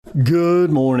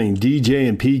Good morning, DJ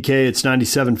and PK. It's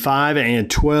 97.5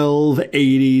 and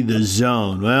 1280 The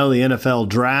Zone. Well, the NFL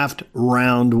Draft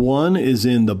Round 1 is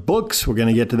in the books. We're going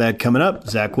to get to that coming up.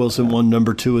 Zach Wilson won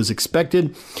number 2 as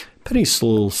expected. Penny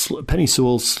Sewell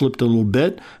slipped a little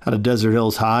bit out of Desert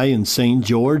Hills High in St.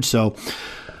 George, so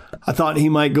I thought he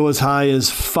might go as high as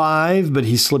 5, but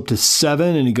he slipped to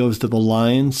 7, and he goes to the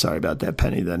Lions. Sorry about that,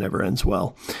 Penny. That never ends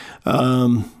well.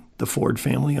 The Ford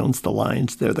family owns the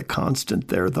Lions. They're the constant.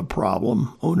 They're the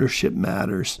problem. Ownership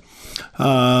matters.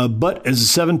 But as a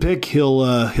 7 pick,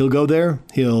 he'll go there.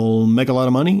 He'll make a lot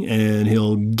of money, and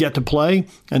he'll get to play.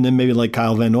 And then maybe like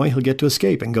Kyle Van Noy, he'll get to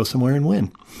escape and go somewhere and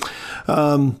win.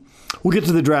 We'll get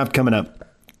to the draft coming up.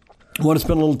 I want to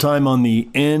spend a little time on the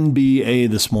NBA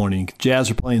this morning.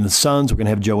 Jazz are playing the Suns. We're going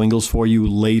to have Joe Ingles for you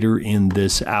later in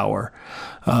this hour.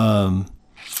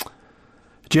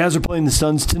 Jazz are playing the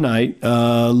Suns tonight.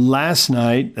 Last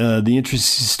night, the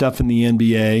interesting stuff in the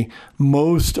NBA,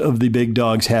 most of the big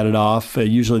dogs had it off.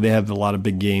 Usually they have a lot of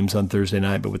big games on Thursday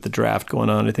night, but with the draft going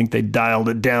on, I think they dialed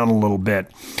it down a little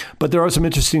bit. But there are some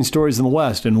interesting stories in the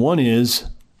West, and one is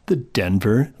the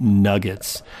Denver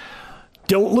Nuggets.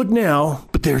 Don't look now,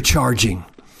 but they're charging.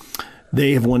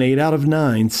 They have won 8 out of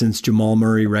 9 since Jamal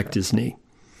Murray wrecked his knee.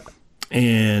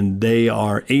 And they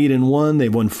are 8-1.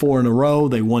 They've won 4 in a row.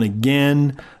 They won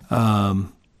again.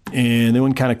 And they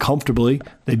won kind of comfortably.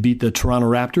 They beat the Toronto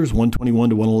Raptors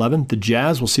 121-111. The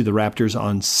Jazz will see the Raptors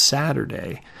on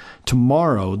Saturday.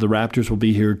 Tomorrow, the Raptors will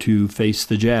be here to face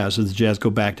the Jazz. So the Jazz go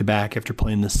back-to-back after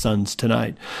playing the Suns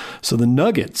tonight. So the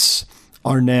Nuggets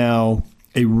are now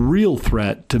a real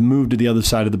threat to move to the other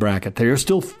side of the bracket. They are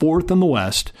still 4th in the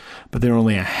West, but they're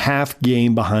only a half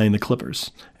game behind the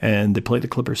Clippers, and they play the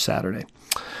Clippers Saturday.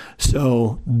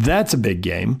 So that's a big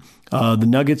game. The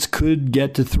Nuggets could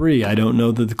get to 3. I don't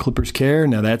know that the Clippers care.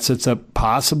 Now that sets up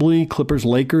possibly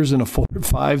Clippers-Lakers in a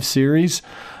 4-5 series.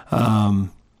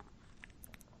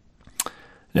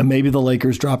 Now, maybe the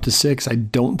Lakers drop to 6. I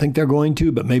don't think they're going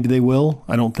to, but maybe they will.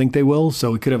 I don't think they will.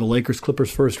 So we could have a Lakers-Clippers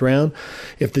first round.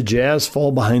 If the Jazz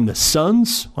fall behind the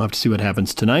Suns, we'll have to see what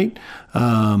happens tonight.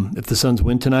 If the Suns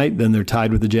win tonight, then they're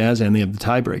tied with the Jazz and they have the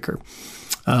tiebreaker.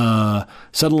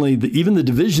 Suddenly, even the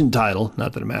division title,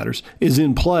 not that it matters, is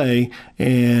in play,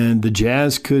 and the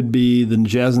Jazz and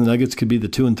the Nuggets could be the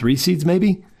 2 and 3 seeds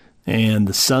maybe. And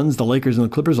the Suns, the Lakers, and the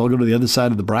Clippers all go to the other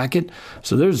side of the bracket.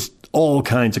 So there's all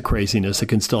kinds of craziness that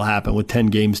can still happen with 10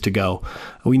 games to go.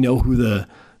 We know who the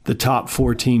top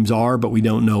 4 teams are, but we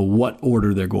don't know what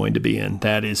order they're going to be in.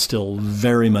 That is still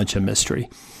very much a mystery.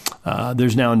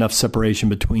 There's now enough separation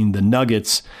between the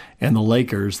Nuggets and the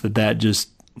Lakers that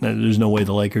there's no way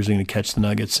the Lakers are going to catch the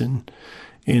Nuggets in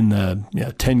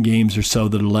the 10 games or so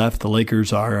that are left. The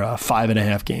Lakers are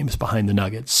 5.5 games behind the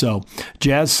Nuggets. So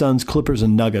Jazz, Suns, Clippers,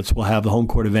 and Nuggets will have the home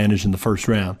court advantage in the first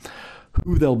round.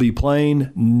 Who they'll be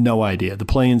playing, no idea. The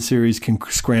play-in series can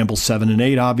scramble 7 and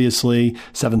 8, obviously.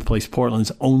 7th place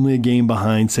Portland's only a game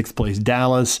behind 6th place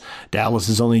Dallas. Dallas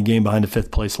is only a game behind the 5th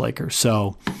place Lakers.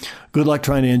 So good luck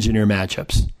trying to engineer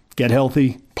matchups. Get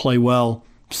healthy, play well,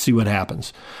 see what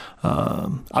happens.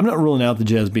 I'm not ruling out the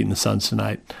Jazz beating the Suns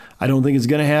tonight. I don't think it's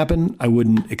going to happen. I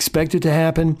wouldn't expect it to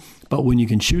happen. But when you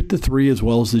can shoot the 3 as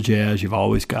well as the Jazz, you've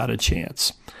always got a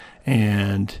chance.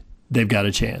 And they've got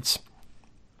a chance.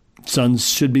 Suns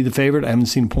should be the favorite. I haven't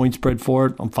seen a point spread for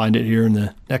it. I'll find it here in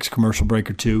the next commercial break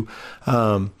or two.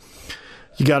 You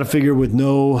got to figure with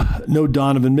no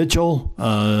Donovan Mitchell.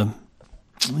 I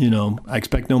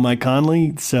expect no Mike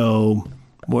Conley. So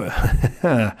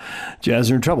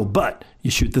Jazz are in trouble. But you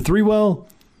shoot the 3 well,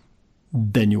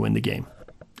 then you win the game.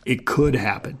 It could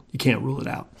happen. You can't rule it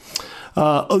out.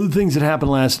 Other things that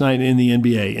happened last night in the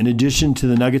NBA, in addition to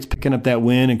the Nuggets picking up that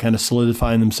win and kind of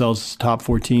solidifying themselves as a top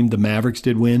 4 team, the Mavericks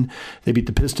did win. They beat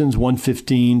the Pistons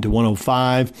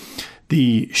 115-105.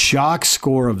 The shock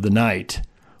score of the night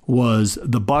was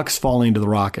the Bucks falling to the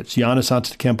Rockets. Giannis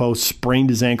Antetokounmpo sprained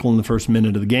his ankle in the first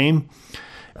minute of the game,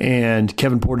 and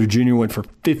Kevin Porter Jr. went for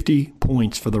 50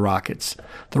 points for the Rockets.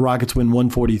 The Rockets win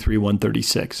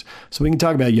 143-136. So we can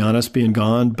talk about Giannis being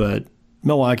gone, but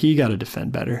Milwaukee, you got to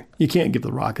defend better. You can't give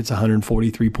the Rockets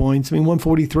 143 points.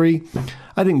 143,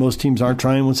 I think most teams aren't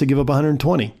trying once they give up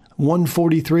 120.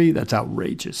 143, that's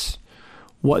outrageous.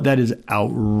 That is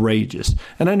outrageous.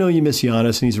 And I know you miss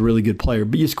Giannis, and he's a really good player,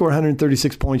 but you score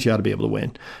 136 points, you ought to be able to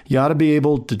win. You ought to be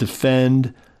able to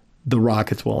defend the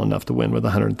Rockets well enough to win with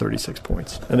 136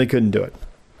 points, and they couldn't do it.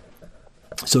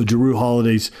 So Jrue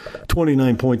Holiday's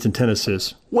 29 points and 10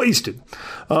 assists. Wasted.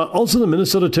 Also, the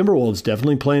Minnesota Timberwolves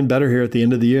definitely playing better here at the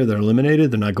end of the year. They're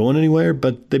eliminated. They're not going anywhere,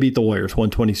 but they beat the Warriors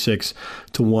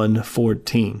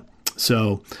 126-114.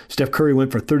 So Steph Curry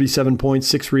went for 37 points,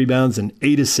 6 rebounds, and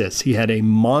 8 assists. He had a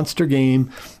monster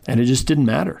game, and it just didn't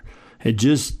matter. It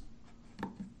just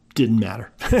didn't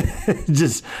matter.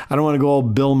 I don't want to go all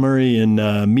Bill Murray and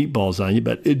meatballs on you,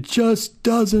 but it just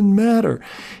doesn't matter.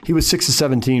 He was 6 of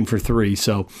 17 for 3,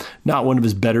 so not one of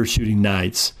his better shooting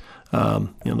nights. A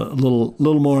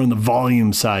little more on the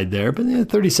volume side there, but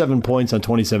 37 points on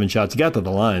 27 shots. He got to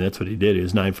the line. That's what he did. He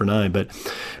was 9 for 9, but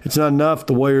it's not enough.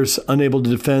 The Warriors unable to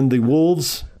defend the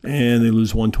Wolves, and they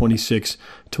lose 126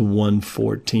 to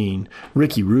 114.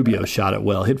 Ricky Rubio shot it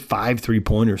well. Hit 5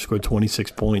 3-pointers, scored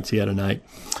 26 points. He had a night.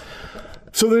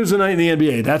 So there's a night in the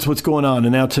NBA. That's what's going on.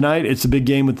 And now tonight, it's a big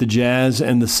game with the Jazz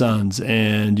and the Suns.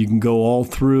 And you can go all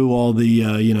through all the,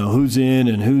 who's in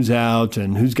and who's out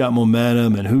and who's got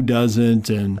momentum and who doesn't.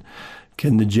 And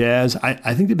can the Jazz,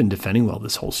 I think they've been defending well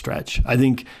this whole stretch. I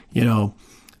think,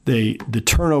 the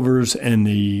turnovers and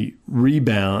the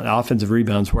offensive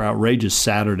rebounds were outrageous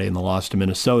Saturday in the loss to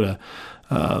Minnesota.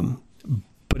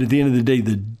 But at the end of the day,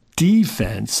 the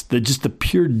defense, just the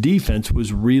pure defense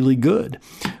was really good.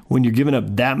 When you're giving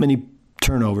up that many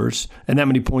turnovers and that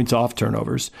many points off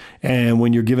turnovers, and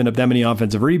when you're giving up that many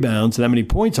offensive rebounds and that many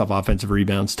points off offensive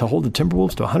rebounds, to hold the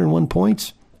Timberwolves to 101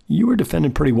 points, you were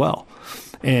defending pretty well.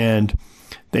 And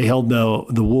they held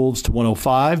the Wolves to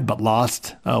 105, but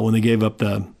lost when they gave up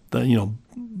the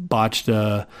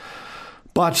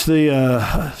botched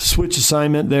the switch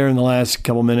assignment there in the last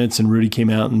couple minutes, and Rudy came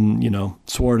out and,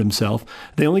 swore at himself.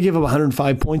 They only gave up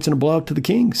 105 points in a blowout to the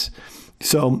Kings.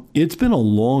 So it's been a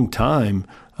long time.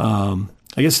 I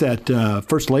guess that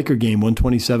first Laker game,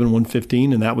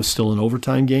 127-115, and that was still an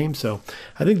overtime game. So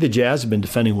I think the Jazz have been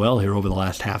defending well here over the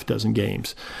last half dozen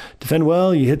games. Defend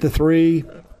well, you hit the three.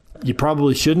 You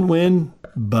probably shouldn't win,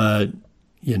 but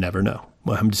you never know.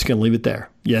 Well, I'm just going to leave it there.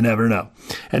 You never know.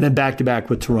 And then back-to-back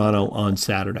with Toronto on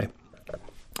Saturday.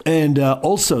 And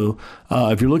also,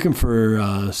 if you're looking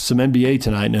for some NBA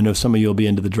tonight, and I know some of you will be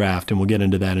into the draft, and we'll get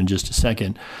into that in just a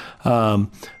second,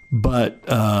 but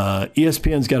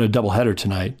ESPN's got a doubleheader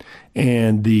tonight,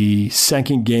 and the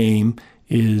second game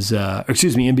is,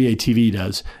 NBA TV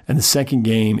does, and the second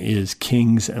game is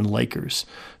Kings and Lakers.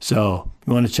 So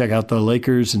you want to check out the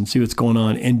Lakers and see what's going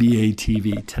on NBA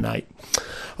TV tonight.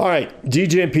 All right,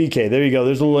 DJ and PK, there you go.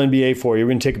 There's a little NBA for you.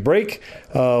 We're going to take a break.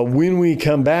 When we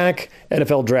come back,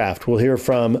 NFL Draft, we'll hear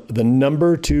from the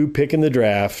number 2 pick in the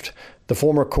draft, the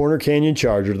former Corner Canyon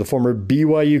Charger, the former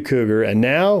BYU Cougar, and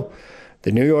now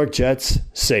the New York Jets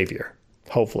savior.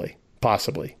 Hopefully,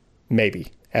 possibly, maybe,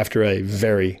 after a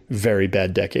very, very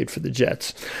bad decade for the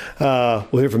Jets. We'll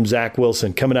hear from Zach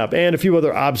Wilson coming up, and a few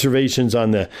other observations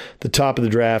on the top of the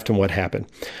draft and what happened.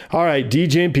 All right,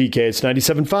 DJ and PK, it's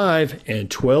 97.5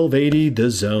 and 1280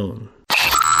 The Zone.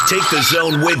 Take The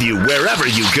Zone with you wherever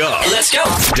you go. Let's go.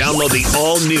 Download the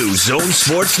all-new Zone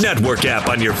Sports Network app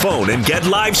on your phone and get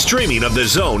live streaming of The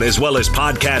Zone as well as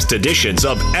podcast editions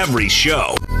of every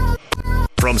show.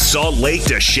 From Salt Lake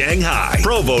to Shanghai,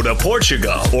 Provo to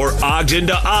Portugal, or Ogden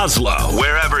to Oslo,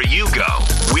 wherever you go,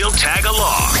 we'll tag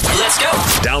along. Let's go.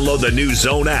 Download the new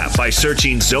Zone app by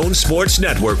searching Zone Sports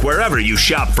Network wherever you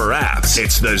shop for apps.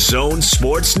 It's the Zone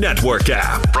Sports Network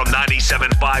app from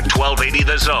 97.5 1280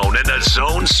 The Zone and the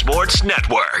Zone Sports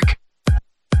Network.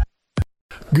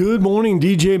 Good morning,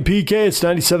 DJ and PK. It's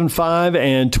 97.5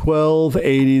 and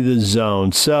 1280 The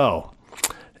Zone. So,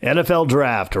 NFL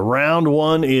Draft, round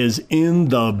 1 is in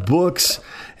the books.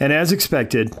 And as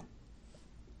expected,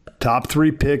 top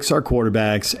 3 picks are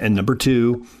quarterbacks, and number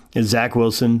 2 is Zach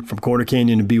Wilson from Corner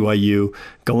Canyon and BYU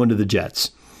going to the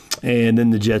Jets. And then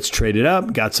the Jets traded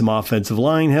up, got some offensive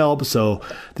line help. So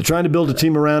they're trying to build a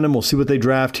team around him. We'll see what they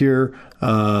draft here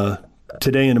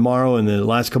today and tomorrow and the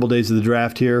last couple of days of the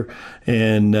draft here.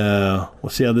 And we'll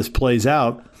see how this plays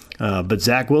out. But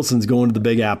Zach Wilson's going to the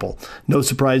Big Apple. No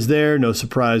surprise there. No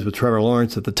surprise with Trevor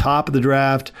Lawrence at the top of the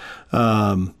draft.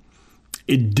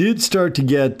 It did start to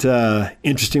get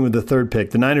interesting with the third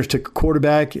pick. The Niners took a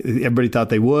quarterback. Everybody thought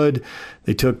they would.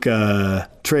 They took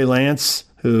Trey Lance,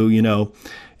 who,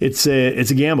 it's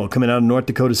a gamble coming out of North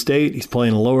Dakota State. He's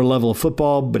playing a lower level of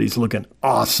football, but he's looking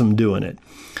awesome doing it.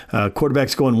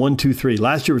 Quarterbacks going 1, 2, 3.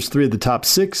 Last year was 3 of the top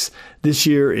 6. This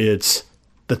year it's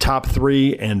the top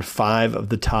 3 and 5 of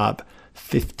the top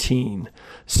 15.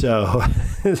 So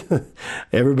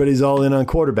everybody's all in on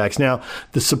quarterbacks. Now,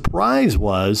 the surprise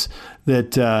was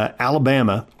that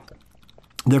Alabama,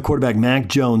 their quarterback, Mac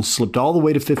Jones, slipped all the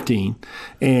way to 15,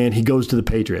 and he goes to the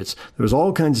Patriots. There was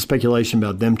all kinds of speculation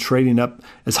about them trading up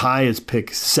as high as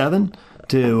pick 7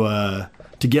 to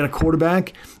get a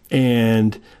quarterback,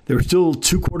 and there were still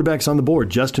 2 quarterbacks on the board.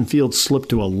 Justin Fields slipped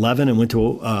to 11 and went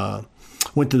to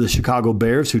went to the Chicago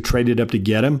Bears, who traded up to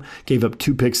get him, gave up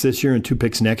 2 picks this year and 2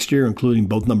 picks next year, including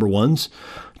both number ones,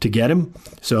 to get him.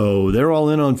 So they're all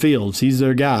in on Fields. He's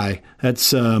their guy.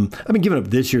 That's giving up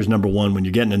this year's number 1 when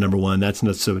you're getting a number 1, that's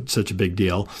not such a big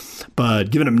deal.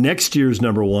 But giving up next year's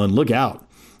number 1, look out.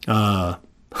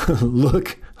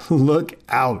 Look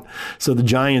out. So the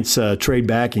Giants trade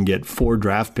back and get 4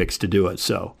 draft picks to do it.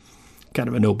 So kind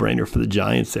of a no-brainer for the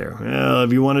Giants there. Well,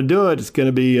 if you want to do it, it's going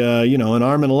to be, an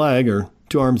arm and a leg, or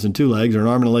 2 arms and 2 legs, or an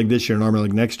arm and a leg this year, an arm and a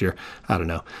leg next year. I don't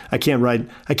know. I can't ride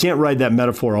that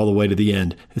metaphor all the way to the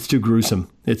end. It's too gruesome.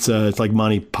 It's like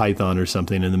Monty Python or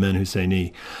something in The Men Who Say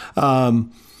Knee.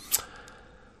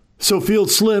 So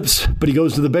Fields slips, but he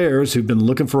goes to the Bears, who've been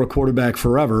looking for a quarterback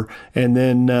forever. And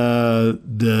then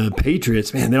the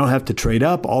Patriots, man, they don't have to trade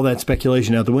up. All that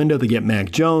speculation out the window. They get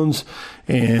Mac Jones.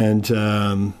 And,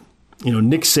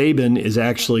 Nick Saban is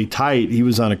actually tight. He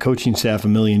was on a coaching staff a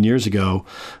million years ago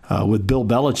with Bill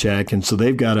Belichick. And so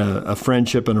they've got a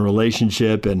friendship and a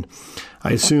relationship. And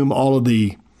I assume all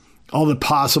the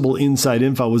possible inside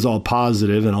info was all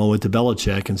positive and all went to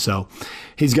Belichick. And so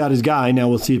he's got his guy. Now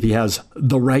we'll see if he has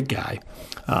the right guy.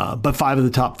 But 5 of the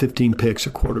top 15 picks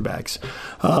are quarterbacks.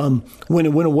 When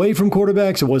it went away from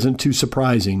quarterbacks, it wasn't too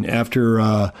surprising. After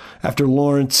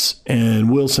Lawrence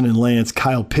and Wilson and Lance,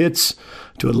 Kyle Pitts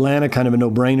to Atlanta, kind of a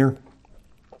no-brainer.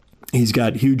 He's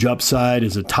got huge upside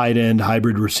as a tight end,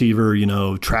 hybrid receiver,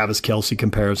 Travis Kelce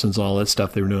comparisons, all that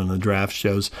stuff they were doing in the draft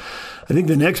shows. I think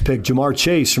the next pick, Jamar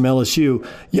Chase from LSU,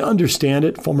 you understand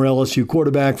it. Former LSU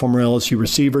quarterback, former LSU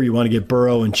receiver. You want to get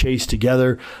Burrow and Chase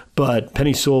together. But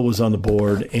Penny Sewell was on the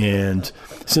board, and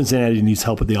Cincinnati needs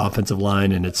help with the offensive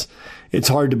line, and it's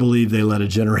hard to believe they let a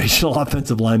generational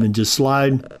offensive lineman just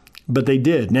slide, but they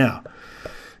did. Now,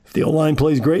 if the O-line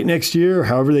plays great next year,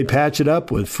 however they patch it up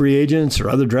with free agents or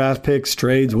other draft picks,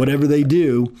 trades, whatever they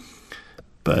do,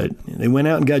 but they went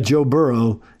out and got Joe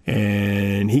Burrow,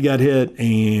 and he got hit,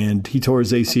 and he tore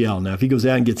his ACL. Now, if he goes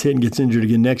out and gets hit and gets injured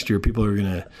again next year, people are going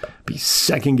to be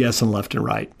second-guessing left and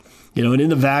right. And in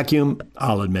the vacuum,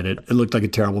 I'll admit it, it looked like a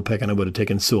terrible pick, and I would have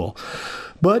taken Sewell.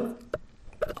 But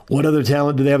what other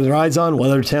talent do they have their eyes on?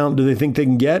 What other talent do they think they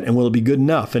can get, and will it be good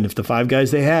enough? And if the 5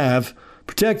 guys they have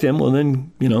protect him, well,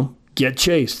 then, get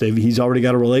Chase. He's already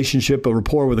got a relationship, a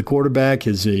rapport with the quarterback.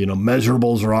 His,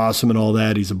 measurables are awesome and all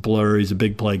that. He's a blur. He's a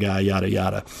big play guy, yada,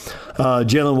 yada.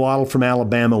 Jalen Waddle from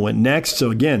Alabama went next.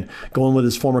 So, again, going with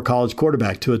his former college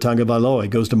quarterback, Tua Tagovailoa,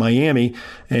 goes to Miami,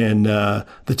 and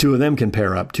the 2 of them can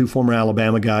pair up, 2 former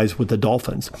Alabama guys with the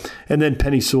Dolphins. And then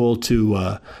Penny Sewell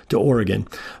to Oregon.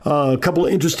 A couple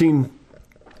of interesting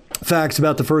facts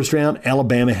about the first round.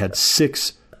 Alabama had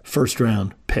 6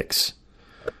 first-round picks.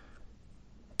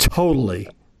 Totally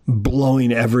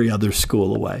blowing every other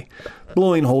school away,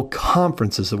 blowing whole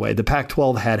conferences away. The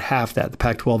Pac-12 had half that. The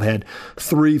Pac-12 had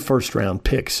 3 first-round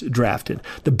picks drafted.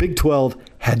 The Big 12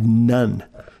 had none.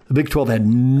 The Big 12 had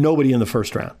nobody in the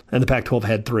first round, and the Pac-12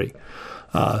 had 3.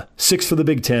 6 for the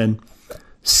Big 10,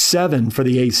 7 for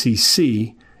the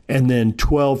ACC, and then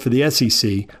 12 for the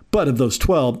SEC. But of those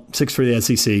 12, 6 for the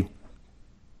SEC,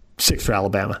 6 for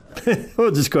Alabama.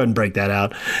 We'll just go ahead and break that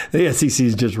out. The SEC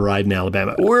is just riding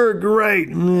Alabama. We're great.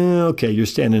 Okay, you're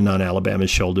standing on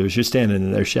Alabama's shoulders. You're standing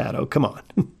in their shadow. Come on.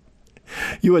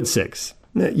 You had 6.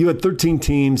 You had 13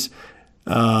 teams,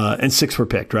 and 6 were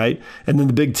picked, right? And then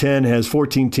the Big 10 has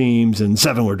 14 teams, and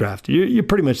 7 were drafted. You're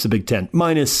pretty much the Big 10,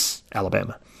 minus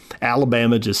Alabama.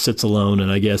 Alabama just sits alone,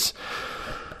 and I guess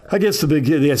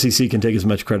the SEC can take as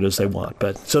much credit as they want.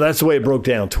 But so that's the way it broke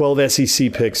down. 12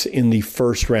 SEC picks in the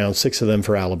first round, 6 of them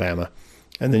for Alabama.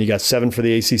 And then you got 7 for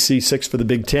the ACC, 6 for the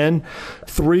Big 10,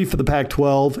 3 for the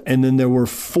Pac-12, and then there were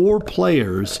 4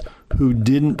 players who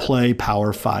didn't play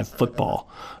Power 5 football.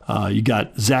 You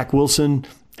got Zach Wilson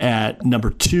at number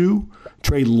 2,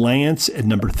 Trey Lance at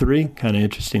number 3. Kind of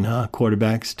interesting, huh?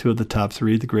 Quarterbacks, 2 of the top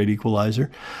 3, the great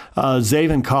equalizer.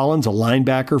 Zaven Collins, a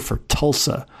linebacker for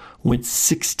Tulsa, went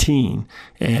 16,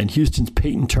 and Houston's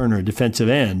Peyton Turner, defensive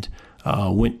end,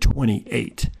 went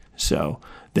 28. So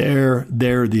they're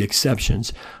the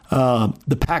exceptions.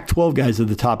 The Pac-12 guys at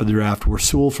the top of the draft were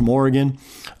Sewell from Oregon,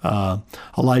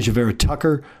 Elijah Vera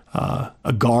Tucker,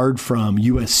 a guard from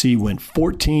USC, went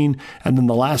 14, and then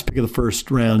the last pick of the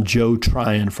first round, Joe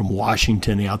Tryon from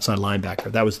Washington, the outside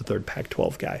linebacker. That was the third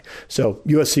Pac-12 guy. So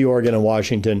USC, Oregon, and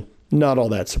Washington, not all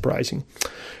that surprising.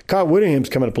 Kyle Whittingham's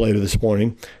coming up later this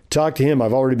morning. Talk to him.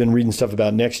 I've already been reading stuff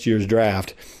about next year's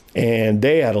draft, and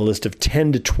they had a list of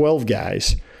 10 to 12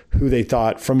 guys who they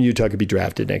thought from Utah could be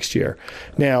drafted next year.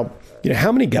 Now,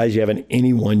 how many guys you have in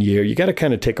any one year. You got to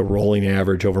kind of take a rolling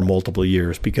average over multiple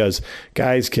years, because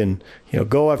guys can,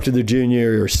 go after their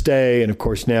junior or stay. And of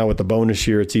course, now with the bonus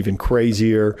year, it's even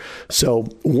crazier. So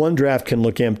one draft can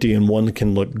look empty and one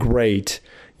can look great.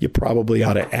 You probably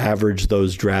ought to average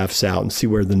those drafts out and see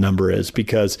where the number is,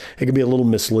 because it can be a little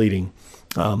misleading.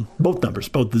 Both numbers,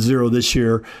 both the 0 this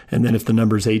year, and then if the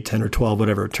number's 8, 10, or 12,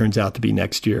 whatever it turns out to be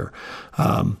next year.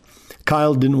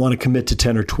 Kyle didn't want to commit to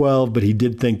 10 or 12, but he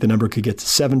did think the number could get to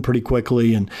 7 pretty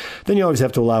quickly. And then you always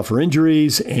have to allow for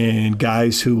injuries and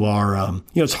guys who are,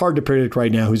 it's hard to predict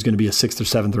right now who's going to be a 6th or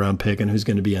 7th round pick and who's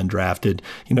going to be undrafted.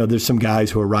 There's some guys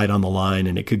who are right on the line,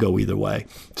 and it could go either way.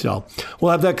 So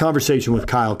we'll have that conversation with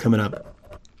Kyle coming up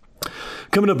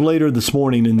later this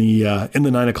morning in the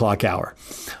 9 o'clock hour.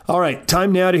 All right,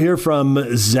 time now to hear from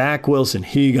Zach Wilson.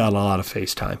 He got a lot of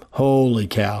FaceTime. Holy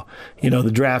cow.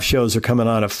 The draft shows are coming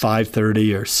on at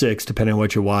 5:30 or 6, depending on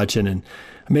what you're watching, and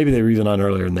maybe they were even on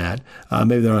earlier than that.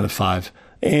 Maybe they're on at 5.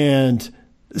 And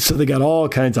so they got all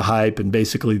kinds of hype and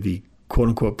basically the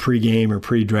quote-unquote pregame or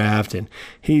pre-draft, and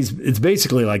it's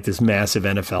basically like this massive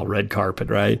NFL red carpet,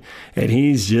 right? And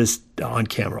he's just on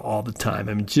camera all the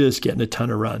time. Just getting a ton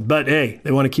of run. But hey,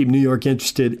 they want to keep New York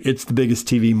interested. It's the biggest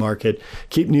TV market.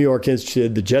 Keep New York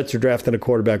interested. The Jets are drafting a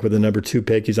quarterback with the number 2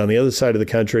 pick. He's on the other side of the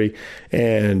country,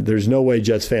 and there's no way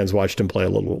Jets fans watched him play a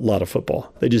lot of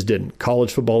football. They just didn't.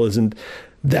 College football isn't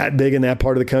that big in that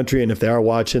part of the country, and if they are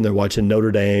watching, they're watching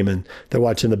Notre Dame and they're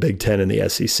watching the Big Ten and the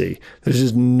SEC. There's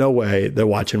just no way they're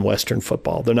watching Western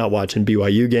football. They're not watching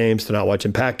BYU games. They're not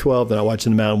watching Pac-12. They're not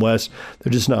watching the Mountain West.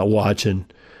 They're just not watching,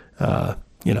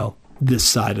 this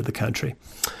side of the country.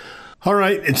 All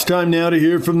right, it's time now to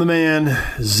hear from the man,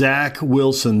 Zach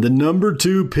Wilson, the number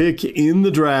 2 pick in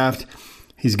the draft.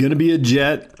 He's going to be a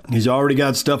Jet. He's already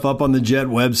got stuff up on the Jet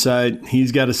website.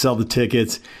 He's got to sell the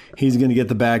tickets. He's going to get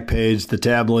the back page. The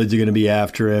tabloids are going to be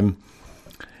after him.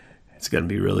 It's going to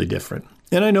be really different.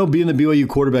 And I know being the BYU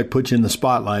quarterback puts you in the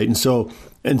spotlight. And so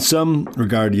in some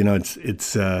regard,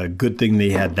 it's a good thing they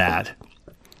had that.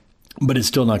 But it's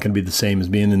still not going to be the same as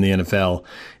being in the NFL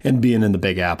and being in the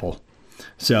Big Apple.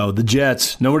 So the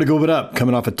Jets, nowhere to go but up,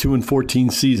 coming off a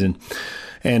 2-14 season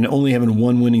and only having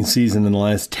one winning season in the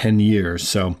last 10 years.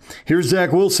 So here's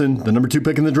Zach Wilson, the number 2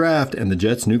 pick in the draft, and the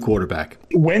Jets' new quarterback.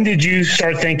 When did you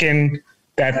start thinking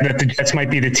that the Jets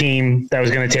might be the team that was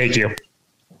going to take you?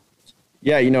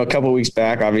 Yeah, a couple of weeks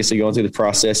back, obviously going through the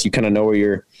process, you kind of know where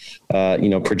your,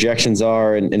 projections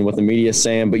are and what the media is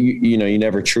saying, but you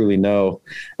never truly know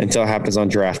until it happens on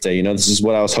draft day. This is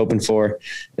what I was hoping for.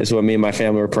 This is what me and my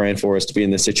family were praying for, is to be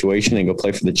in this situation and go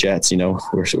play for the Jets.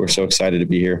 We're so excited to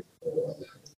be here.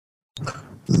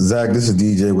 Zach, this is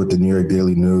DJ with the New York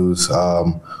Daily News.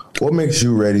 What makes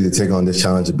you ready to take on this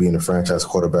challenge of being a franchise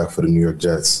quarterback for the New York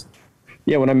Jets?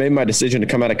 Yeah, when I made my decision to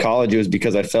come out of college, it was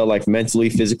because I felt like mentally,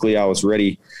 physically, I was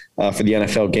ready for the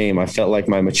NFL game. I felt like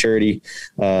my maturity,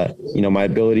 my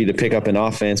ability to pick up an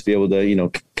offense, be able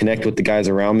to, connect with the guys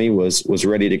around me was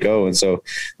ready to go. And so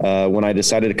when I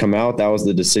decided to come out, that was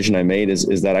the decision I made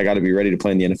is that I got to be ready to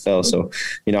play in the NFL. So,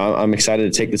 I'm excited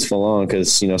to take this full on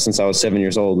because, since I was 7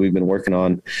 years old, we've been working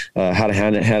on how to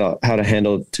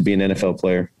handle to be an NFL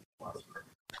player.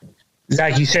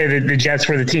 Zach, you say that the Jets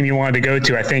were the team you wanted to go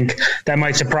to. I think that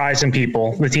might surprise some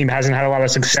people. The team hasn't had a lot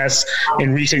of success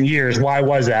in recent years. Why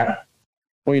was that?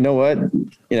 Well, you know what?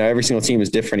 Every single team is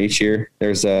different each year.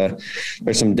 There's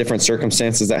some different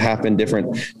circumstances that happen,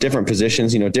 different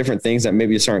positions, different things that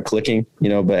maybe just aren't clicking,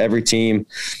 but every team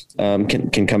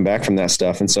can come back from that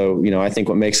stuff. And so, I think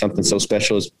what makes something so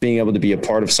special is being able to be a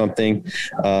part of something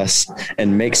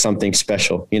and make something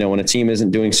special. When a team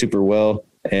isn't doing super well,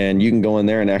 and you can go in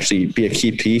there and actually be a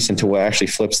key piece into what actually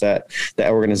flips that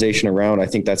organization around. I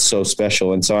think that's so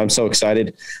special. And so I'm so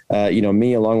excited,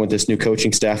 me along with this new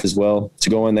coaching staff as well,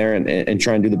 to go in there and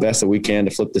try and do the best that we can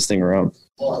to flip this thing around.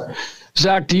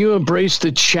 Zach, do you embrace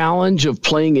the challenge of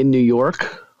playing in New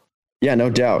York? Yeah,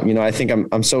 no doubt. I think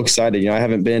I'm so excited. I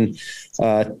haven't been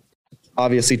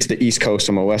obviously to the East Coast.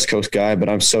 I'm a West Coast guy, but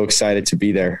I'm so excited to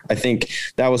be there. I think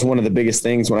that was one of the biggest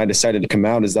things when I decided to come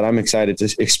out, is that I'm excited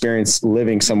to experience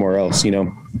living somewhere else.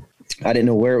 I didn't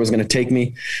know where it was going to take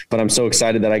me, but I'm so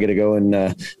excited that I get to go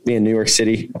and be in New York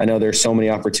City. I know there's so many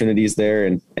opportunities there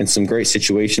and some great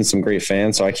situations, some great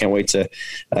fans. So I can't wait to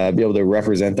be able to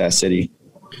represent that city.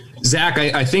 Zach,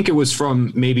 I think it was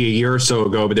from maybe a year or so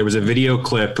ago, but there was a video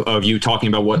clip of you talking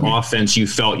about what offense you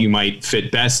felt you might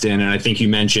fit best in. And I think you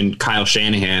mentioned Kyle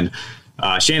Shanahan.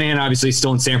 Shanahan obviously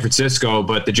still in San Francisco,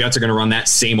 but the Jets are going to run that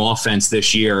same offense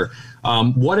this year.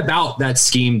 What about that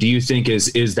scheme do you think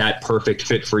is that perfect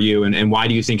fit for you? And why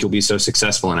do you think you'll be so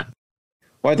successful in it?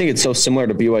 Well, I think it's so similar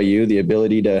to BYU, the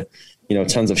ability to,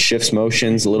 tons of shifts,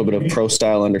 motions, a little bit of pro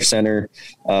style under center,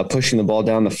 pushing the ball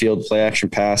down the field, play action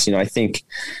pass. I think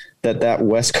that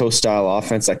West Coast style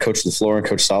offense that Coach LaFleur and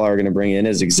Coach Sala are going to bring in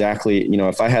is exactly,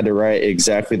 if I had to write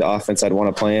exactly the offense I'd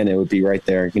want to play in, it would be right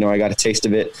there. I got a taste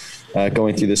of it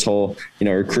going through this whole,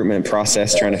 recruitment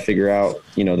process, trying to figure out,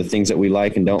 the things that we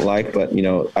like and don't like. But,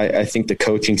 I think the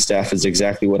coaching staff is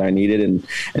exactly what I needed,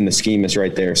 and the scheme is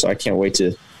right there. So I can't wait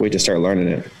to start learning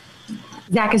it.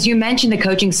 Zach, as you mentioned the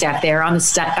coaching staff there on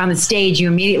the stage, you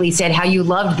immediately said how you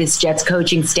loved this Jets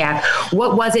coaching staff.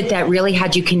 What was it that really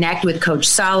had you connect with Coach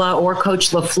Sala or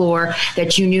Coach LaFleur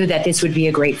that you knew that this would be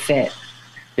a great fit?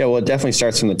 Yeah, well, it definitely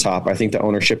starts from the top. I think the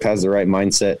ownership has the right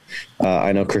mindset.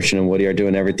 I know Christian and Woody are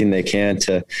doing everything they can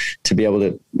to be able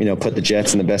to, put the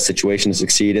Jets in the best situation to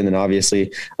succeed. And then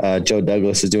obviously Joe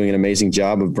Douglas is doing an amazing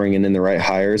job of bringing in the right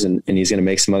hires, and he's going to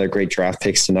make some other great draft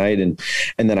picks tonight. And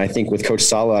then I think with Coach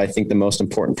Sala, I think the most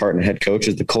important part in head coach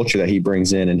is the culture that he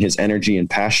brings in, and his energy and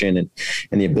passion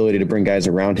and the ability to bring guys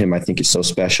around him, I think is so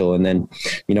special. And then,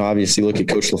 obviously look at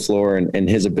Coach LaFleur and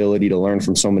his ability to learn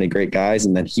from so many great guys.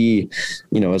 And then he,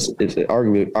 is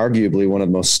arguably one of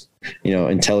the most,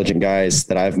 intelligent guys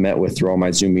that I've met with through all my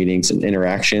Zoom meetings and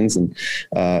interactions. And,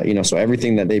 so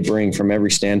everything that they bring from every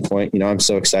standpoint, I'm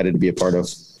so excited to be a part of.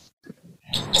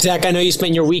 Zach, I know you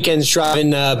spent your weekends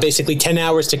driving basically 10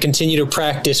 hours to continue to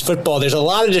practice football. There's a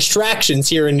lot of distractions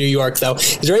here in New York, though.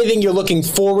 Is there anything you're looking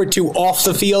forward to off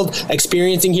the field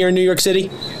experiencing here in New York City?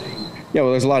 Yeah,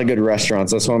 well, there's a lot of good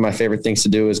restaurants. That's one of my favorite things to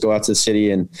do is go out to the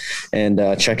city and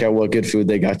check out what good food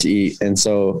they got to eat. And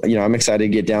so, I'm excited to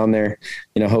get down there.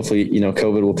 Hopefully,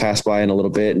 COVID will pass by in a little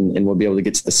bit and we'll be able to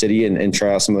get to the city and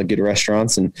try out some of the good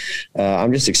restaurants. And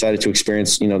I'm just excited to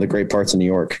experience, the great parts of New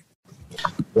York.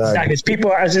 Zach, as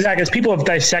people have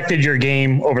dissected your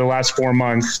game over the last 4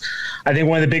 months, I think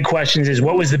one of the big questions is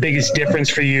what was the biggest difference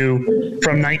for you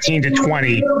from 19 to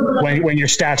 20 when your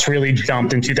stats really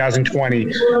jumped in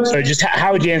 2020? So just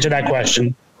how would you answer that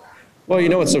question? Well,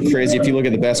 what's so crazy? If you look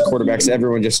at the best quarterbacks,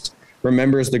 everyone just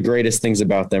remembers the greatest things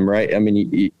about them, right? I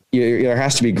mean, there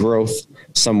has to be growth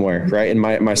somewhere, right? And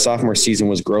my sophomore season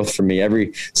was growth for me.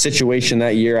 Every situation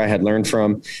that year I had learned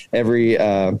from. I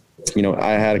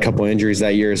had a couple of injuries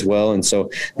that year as well. And so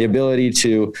the ability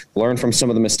to learn from some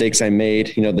of the mistakes I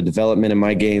made, the development in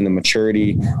my game, the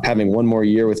maturity, having one more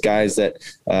year with guys that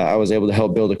I was able to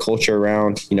help build a culture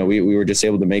around, we were just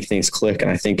able to make things click.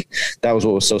 And I think that was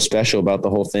what was so special about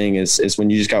the whole thing is when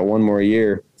you just got one more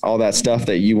year, all that stuff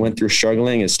that you went through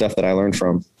struggling is stuff that I learned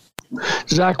from.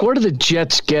 Zach, what are the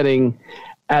Jets getting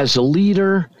as a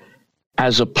leader,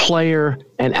 as a player,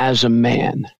 and as a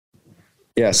man?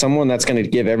 Yeah, someone that's going to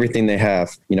give everything they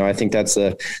have. I think that's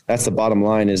the bottom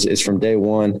line is from day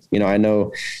one. I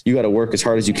know you got to work as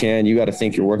hard as you can. You got to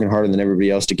think you're working harder than everybody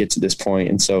else to get to this point.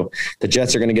 And so the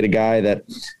Jets are going to get a guy that,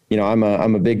 I'm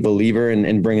a big believer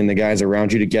in bringing the guys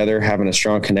around you together, having a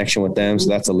strong connection with them. So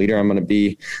that's a leader. I'm going to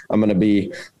be,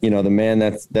 the man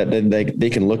that they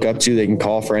can look up to. They can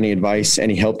call for any advice,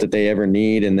 any help that they ever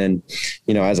need. And then,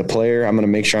 as a player, I'm going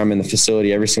to make sure I'm in the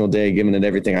facility every single day, giving it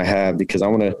everything I have, because I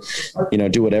want to,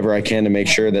 do whatever I can to make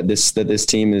sure that this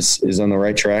team is on the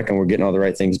right track and we're getting all the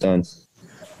right things done.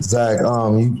 Zach,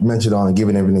 you mentioned on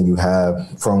giving everything you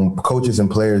have. From coaches and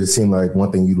players, it seemed like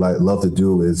one thing you love to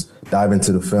do is dive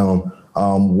into the film.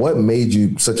 What made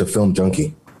you such a film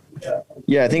junkie?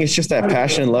 Yeah, I think it's just that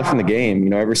passion and love from the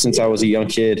game. Ever since I was a young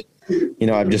kid,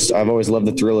 I've always loved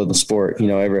the thrill of the sport,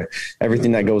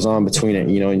 everything that goes on between it,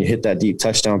 and you hit that deep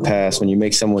touchdown pass, when you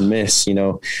make someone miss,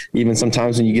 even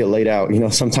sometimes when you get laid out,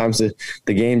 sometimes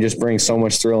the game just brings so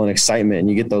much thrill and excitement and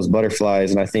you get those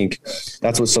butterflies. And I think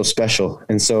that's what's so special.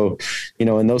 And so,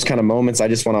 in those kind of moments, I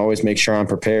just want to always make sure I'm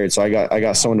prepared. So I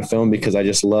got so into film because I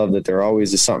just love that there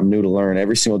always is something new to learn.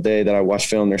 Every single day that I watch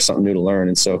film, there's something new to learn.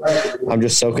 And so I'm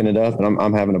just soaking it up and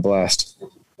I'm having a blast.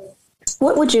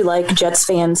 What would you like Jets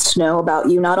fans to know about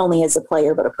you, not only as a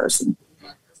player, but a person?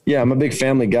 Yeah, I'm a big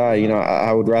family guy.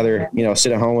 I would rather,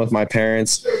 sit at home with my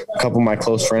parents, a couple of my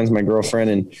close friends, my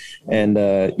girlfriend, and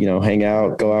hang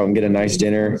out, go out and get a nice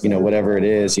dinner, whatever it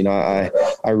is. I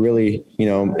really,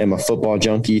 am a football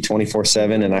junkie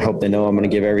 24/7, and I hope they know I'm going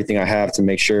to give everything I have to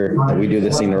make sure that we do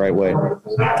this thing the right way.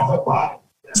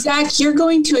 Zach, you're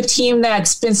going to a team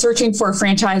that's been searching for a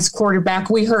franchise quarterback.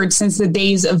 We heard since the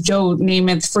days of Joe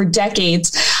Namath for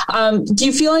decades. Do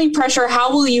you feel any pressure?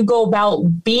 How will you go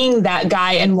about being that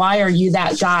guy, and why are you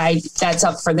that guy that's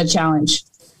up for the challenge?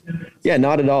 Yeah,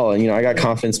 not at all. And, I got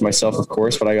confidence in myself, of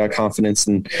course, but I got confidence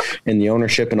in the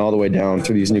ownership and all the way down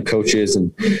through these new coaches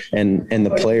and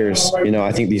the players.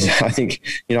 I think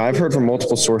I've heard from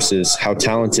multiple sources how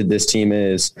talented this team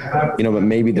is, but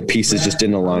maybe the pieces just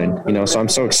didn't align, so I'm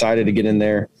so excited to get in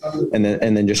there and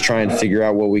then just try and figure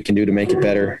out what we can do to make it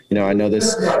better. I know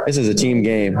this is a team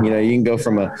game. You can go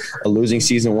from a losing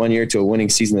season one year to a winning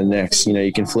season the next.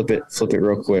 You can flip it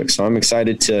real quick. So I'm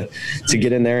excited to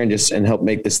get in there and help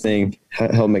make this thing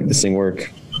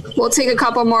work. We'll take a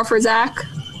couple more for Zach.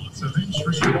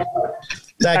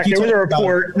 Zach,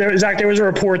 there was a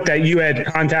report that you had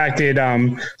contacted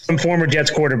some former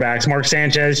Jets quarterbacks, Mark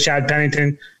Sanchez, Chad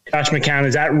Pennington, Josh McCown.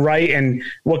 Is that right? And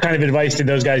what kind of advice did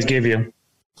those guys give you?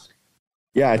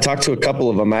 Yeah, I talked to a couple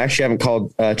of them. I actually haven't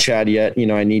called Chad yet.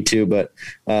 I need to, but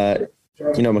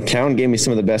McCown gave me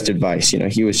some of the best advice.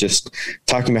 He was just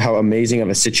talking about how amazing of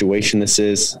a situation this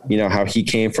is, how he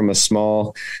came from a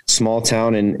small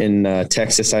town in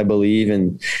Texas, I believe.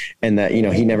 And that,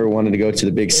 he never wanted to go to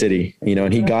the big city,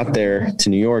 and he got there to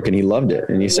New York and he loved it.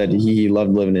 And he said he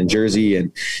loved living in Jersey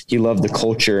and he loved the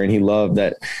culture and he loved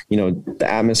that, the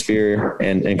atmosphere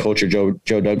and culture Joe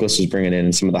Douglas was bringing in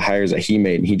and some of the hires that he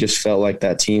made. And he just felt like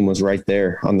that team was right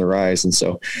there on the rise. And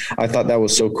so I thought that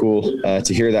was so cool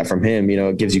to hear that from him.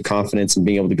 It gives you confidence in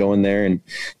being able to go in there, and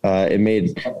it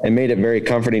made it very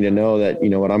comforting to know that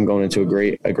what I'm going into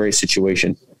a great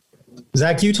situation.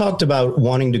 Zach, you talked about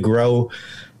wanting to grow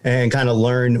and kind of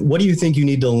learn. What do you think you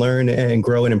need to learn and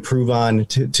grow and improve on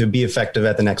to be effective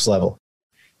at the next level?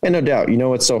 And no doubt,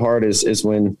 what's so hard is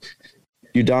when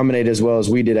you dominate as well as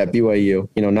we did at BYU,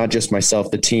 not just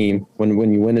myself, the team,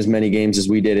 when you win as many games as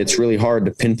we did, it's really hard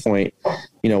to pinpoint,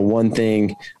 one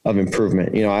thing of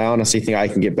improvement. I honestly think I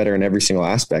can get better in every single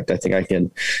aspect. I think I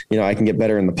can get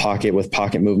better in the pocket with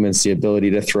pocket movements, the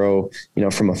ability to throw,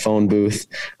 from a phone booth,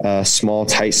 small,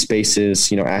 tight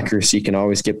spaces, accuracy can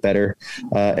always get better.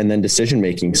 And then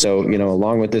decision-making. So,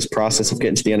 along with this process of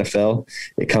getting to the NFL,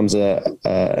 it comes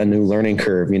a new learning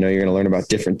curve. You're going to learn about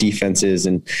different defenses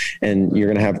and you're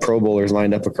going to have Pro Bowlers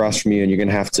lined up across from you, and you're going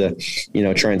to have to,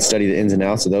 try and study the ins and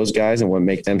outs of those guys and what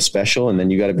make them special. And then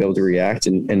you got to be able to react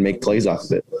and make plays off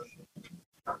of it.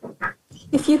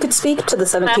 If you could speak to the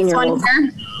 17-year-old,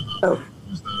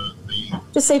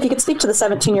 just say if you could speak to the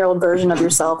 17-year-old version of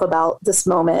yourself about this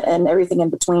moment and everything in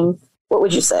between, what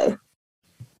would you say?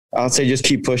 I'd say just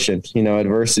keep pushing.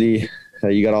 Adversity.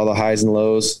 You got all the highs and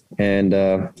lows, and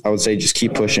I would say just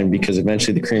keep pushing, because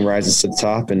eventually the cream rises to the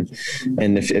top. And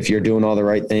if you're doing all the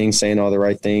right things, saying all the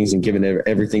right things, and giving it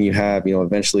everything you have,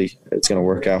 eventually it's going to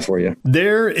work out for you.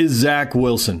 There is Zach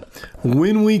Wilson.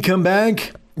 When we come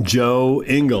back, Joe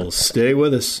Ingles. Stay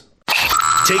with us.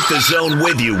 Take the Zone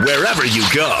with you wherever you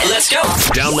go. Let's go.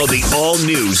 Download the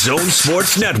all-new Zone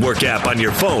Sports Network app on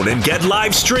your phone and get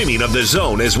live streaming of the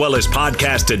Zone as well as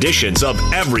podcast editions of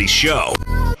every show.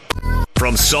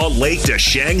 From Salt Lake to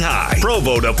Shanghai,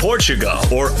 Provo to Portugal,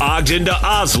 or Ogden to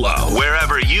Oslo,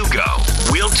 wherever you go,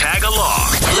 we'll tag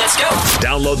along. Let's go.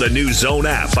 Download the new Zone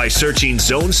app by searching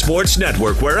Zone Sports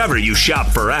Network wherever you shop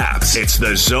for apps. It's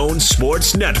the Zone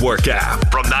Sports Network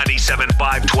app from 97.5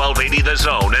 1280 The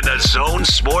Zone and the Zone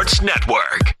Sports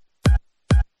Network.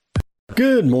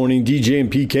 Good morning, DJ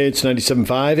and PK. It's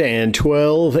 97.5 and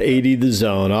 1280 The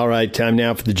Zone. All right, time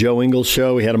now for the Joe Ingles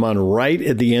Show. We had him on right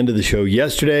at the end of the show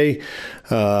yesterday,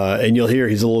 and you'll hear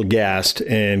he's a little gassed,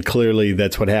 and clearly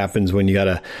that's what happens when you got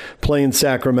to play in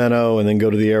Sacramento and then go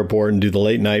to the airport and do the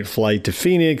late-night flight to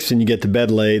Phoenix, and you get to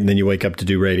bed late, and then you wake up to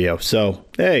do radio. So,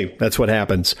 hey, that's what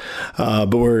happens.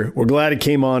 But we're glad he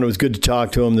came on. It was good to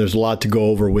talk to him. There's a lot to go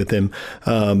over with him,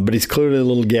 but he's clearly a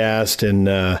little gassed, and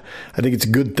I think it's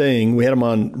a good thing. We had him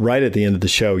on right at the end of the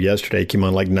show yesterday. He came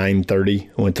on like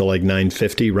 9:30, went to like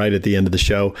 9:50 right at the end of the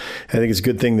show. I think it's a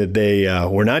good thing that they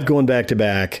were not going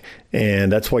back-to-back,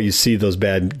 and that's why you see those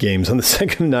bad games on the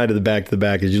second night of the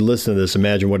back-to-back. As you listen to this,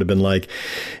 imagine what it would have been like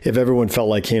if everyone felt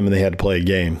like him and they had to play a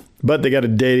game. But they got a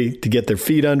day to get their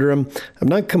feet under them. I'm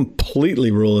not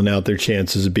completely ruling out their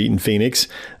chances of beating Phoenix.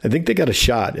 I think they got a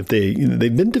shot. If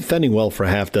they've been defending well for a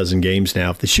half dozen games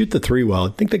now. If they shoot the three well, I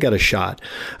think they got a shot.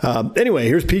 Anyway,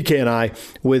 here's PK and I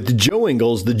with Joe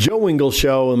Ingles, the Joe Ingles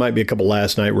Show. There might be a couple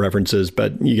last night references,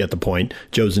 but you get the point.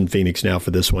 Joe's in Phoenix now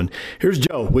for this one. Here's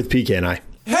Joe with PK and I.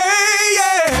 Hey,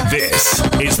 yeah! This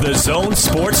is the Zone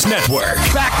Sports Network.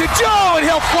 Back to Joe, and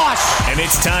he'll flush. And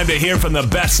it's time to hear from the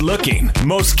best looking,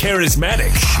 most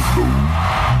charismatic,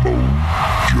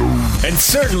 and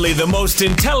certainly the most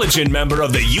intelligent member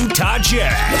of the Utah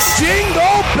Jazz.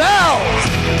 Jingle bells!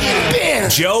 Bam!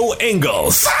 Joe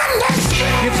Ingles.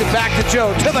 Gives it back to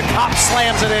Joe. To the cup,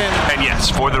 slams it in. And yes,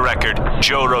 for the record,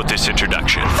 Joe wrote this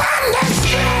introduction.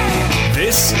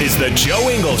 This is the Joe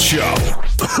Ingles Show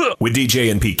with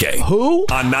DJ and PK. Who?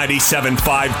 On 97.5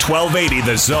 1280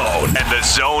 The Zone and The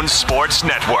Zone Sports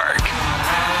Network.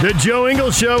 The Joe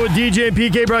Ingles Show with DJ and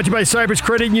PK, brought to you by Cypress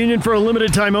Credit Union. For a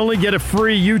limited time only, get a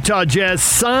free Utah Jazz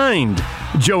signed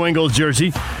Joe Ingles jersey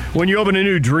when you open a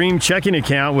new Dream checking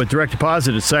account with direct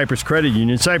deposit at Cypress Credit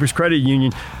Union. Cypress Credit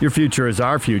Union, your future is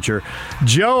our future.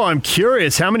 Joe, I'm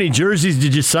curious, how many jerseys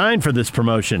did you sign for this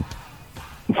promotion?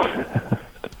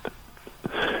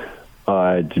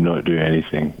 I do not do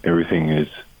anything. Everything is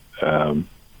no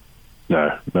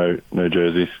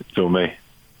jerseys. It's all me.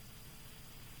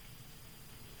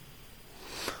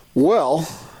 Well,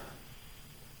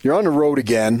 you're on the road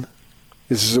again.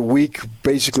 This is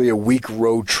basically a week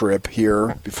road trip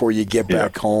here before you get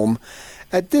back home.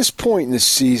 At this point in the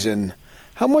season,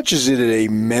 how much is it a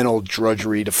mental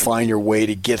drudgery to find your way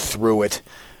to get through it?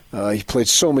 You played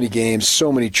so many games,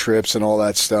 so many trips and all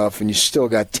that stuff, and you still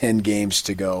got 10 games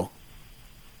to go.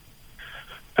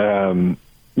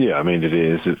 Yeah, I mean, it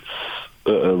is. It's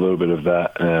a little bit of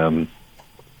that.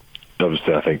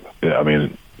 Obviously, I think,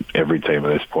 every team at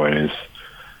this point is,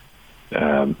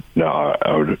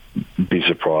 I would be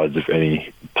surprised if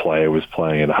any player was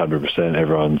playing at 100%.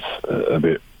 Everyone's a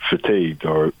bit fatigued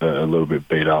or a little bit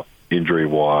beat up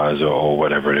injury-wise or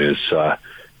whatever it is. So,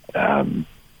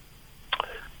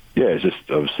 it's just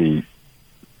obviously,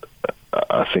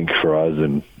 I think for us,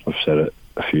 and I've said it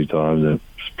a few times, it's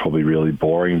probably really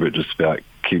boring, but just about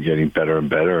keep getting better and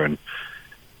better and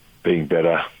being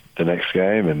better the next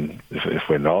game. And if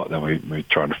we're not, then we're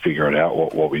trying to figure it out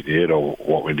what we did or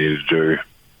what we needed to do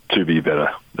to be better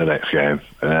the next game.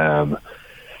 So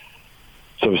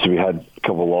obviously we had a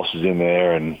couple of losses in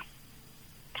there and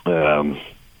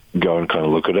go and kind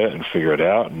of look at it and figure it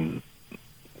out and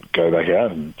go back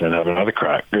out and then have another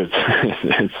crack. It's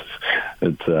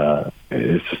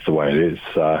just the way it is.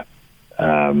 So,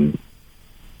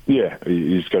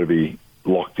 you just got to be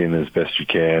locked in as best you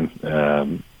can.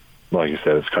 Like I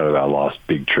said, it's kind of our last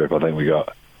big trip. I think we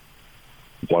got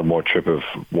one more trip of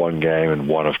one game and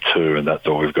one of two, and that's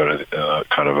all we've got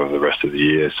kind of over the rest of the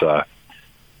year. So,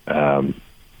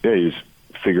 you're just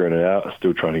figuring it out,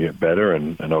 still trying to get better,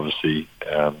 and obviously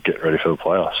get ready for the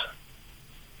playoffs.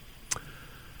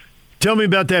 Tell me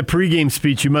about that pregame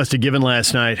speech you must have given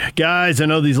last night. Guys, I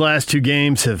know these last two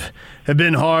games have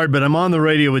been hard, but I'm on the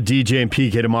radio with DJ and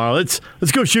PK tomorrow. Let's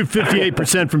go shoot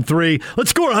 58% from three.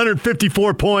 Let's score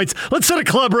 154 points. Let's set a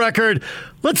club record.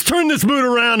 Let's turn this mood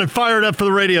around and fire it up for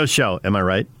the radio show. Am I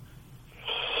right?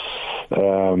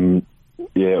 It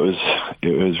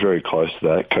was very close to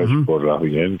that. Coach brought it up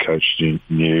again. Coach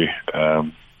knew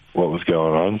what was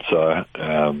going on, so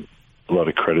a lot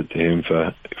of credit to him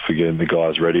for getting the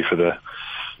guys ready for the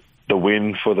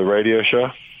win for the radio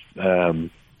show.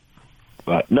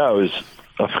 But no, it was.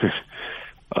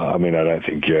 I don't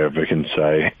think you ever can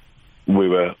say we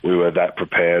were that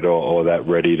prepared or that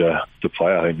ready to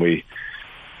play. I think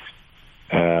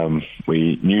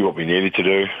we knew what we needed to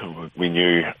do. We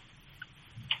knew.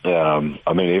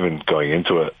 Even going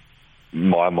into it,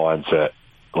 my mindset,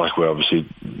 like we're obviously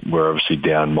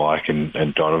down Mike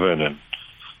and Donovan,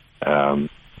 and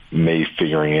me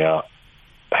figuring out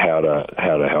how to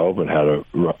help and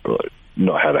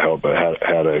not how to help, but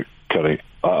how to kind of.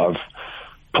 I've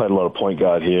played a lot of point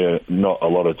guard here, not a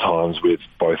lot of times with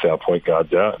both our point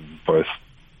guards out and both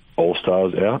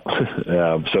all-stars out.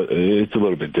 So it's a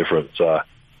little bit different. So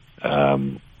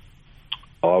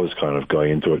I was kind of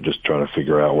going into it just trying to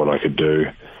figure out what I could do,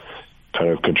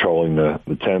 kind of controlling the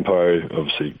tempo,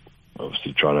 obviously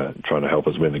trying to help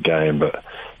us win the game, but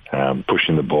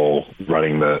pushing the ball,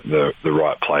 running the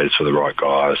right plays for the right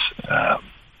guys.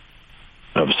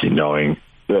 Obviously knowing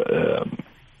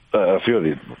a few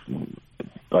of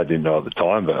I didn't know at the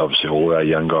time, but obviously all our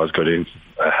young guys got in,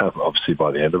 obviously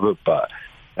by the end of it. But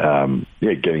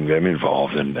getting them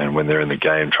involved and when they're in the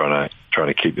game, trying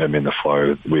to keep them in the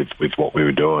flow with what we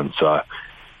were doing. So,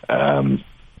 I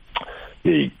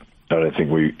don't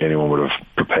think anyone would have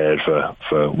prepared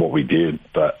for what we did.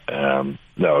 But I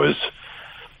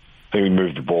think we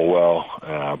moved the ball well.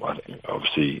 I think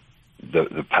obviously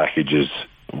the packages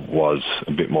was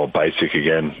a bit more basic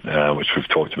again, which we've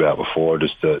talked about before,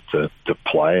 just to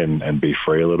play and be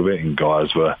free a little bit. And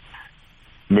guys were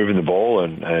moving the ball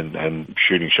and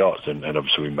shooting shots, and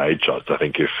obviously we made shots. I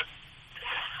think if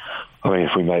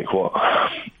we make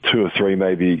 2 or 3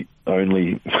 maybe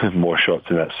only more shots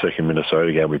in that second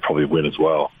Minnesota game, we probably win as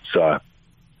well. So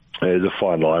there's a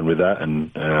fine line with that,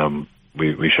 and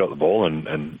we shot the ball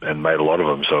and made a lot of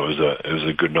them. So it was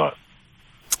a good night.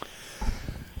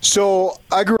 So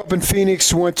I grew up in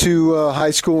Phoenix, went to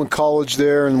high school and college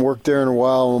there, and worked there in a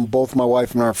while. And both my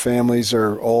wife and our families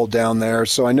are all down there.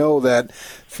 So I know that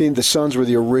the Suns were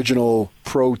the original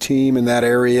pro team in that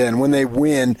area. And when they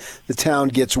win, the town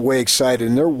gets way excited.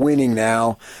 And they're winning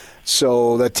now.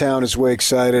 So that town is way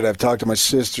excited. I've talked to my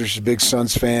sister. She's a big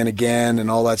Suns fan again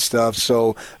and all that stuff.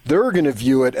 So they're going to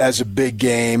view it as a big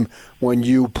game when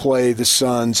you play the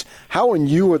Suns. How are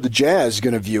you or the Jazz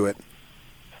going to view it?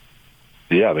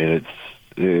 Yeah, I mean,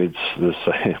 it's the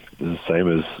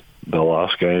same as the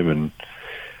last game and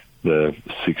the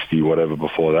 60 whatever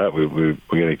before that. We're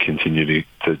going to continue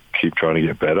to keep trying to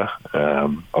get better.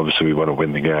 Obviously, we want to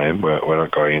win the game. We're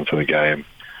not going into the game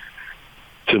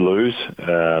to lose.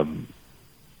 I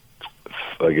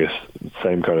guess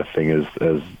same kind of thing as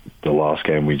the last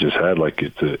game we just had. Like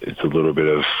it's a little bit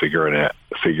of figuring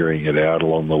it out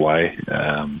along the way.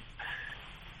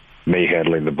 Me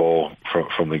handling the ball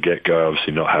from the get-go,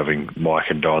 obviously not having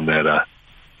Mike and Don there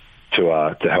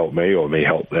to help me or me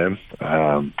help them.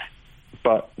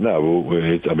 But no,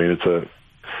 we've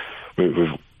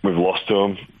lost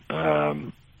to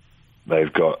them.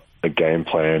 They've got a game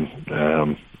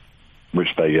plan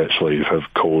which they actually have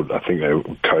called. I think their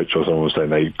coach or someone was saying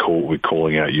we're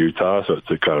calling out Utah, so it's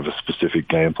a kind of a specific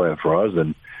game plan for us,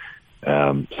 and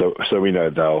so we know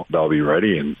they'll be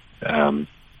ready, and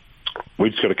we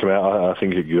just got to come out, I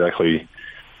think, exactly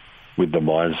with the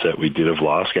mindset we did of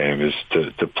last game, is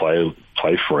to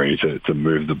play free, to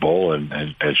move the ball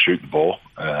and shoot the ball.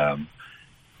 And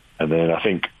then I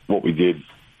think what we did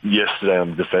yesterday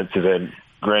on the defensive end,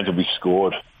 granted we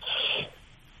scored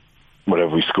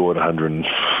whatever we scored, 100 and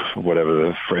whatever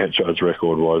the franchise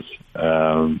record was.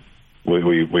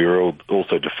 We were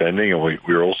also defending, and we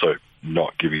were also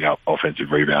not giving up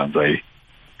offensive rebounds.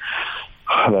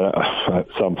 At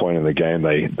some point in the game,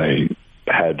 they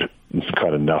had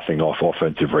kind of nothing off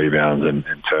offensive rebounds and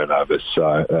turnovers.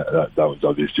 So that was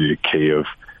obviously a key of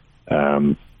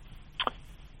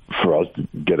for us to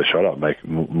get a shot up, make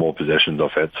more possessions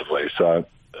offensively. So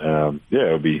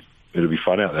it'll be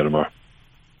fun out there tomorrow.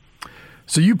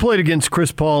 So you played against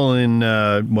Chris Paul in,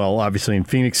 obviously in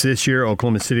Phoenix this year,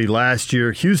 Oklahoma City last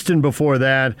year, Houston before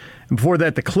that, and before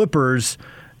that the Clippers.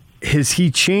 Has he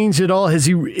changed at all? Is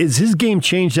his game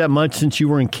changed that much since you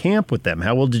were in camp with them?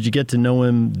 How well did you get to know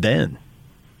him then?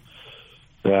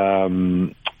 He's a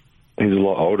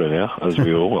lot older now, as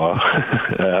we all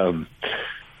are.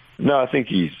 No, I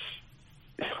think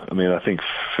I think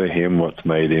for him, what's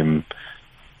made him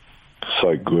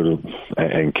so good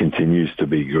and continues to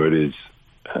be good is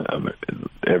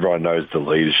everyone knows the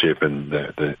leadership and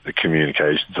the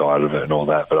communication side of it and all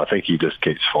that, but I think he just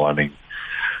keeps finding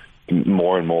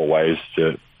more and more ways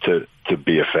to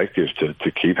be effective,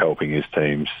 to keep helping his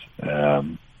teams.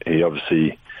 He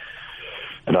obviously,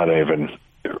 and I don't even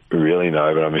really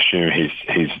know, but I'm assuming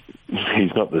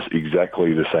he's not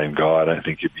exactly the same guy. I don't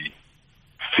think he'd be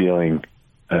feeling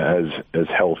as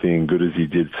healthy and good as he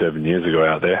did 7 years ago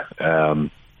out there.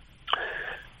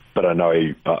 But I know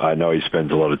he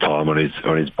spends a lot of time on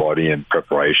his body and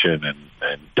preparation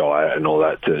and diet and all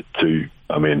that to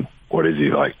I mean, what is he,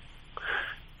 like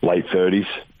late 30s,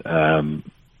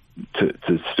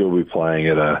 to still be playing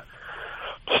in the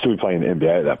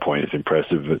NBA at that point is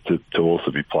impressive. But to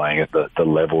also be playing at the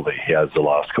level that he has the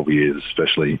last couple of years,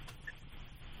 especially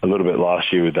a little bit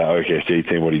last year with that OKC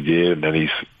team, what he did, and then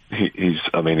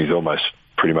he's almost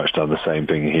pretty much done the same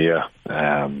thing here.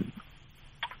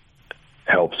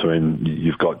 Helps when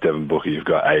you've got Devin Booker, you've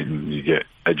got Aiden, you get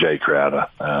a Jay Crowder,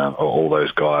 all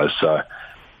those guys. So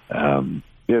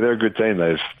they're a good team.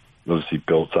 They've obviously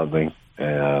built something.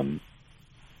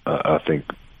 I think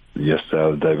yesterday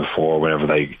or the day before, whenever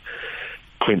they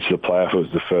clinched the playoff, it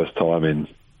was the first time in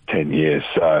 10 years.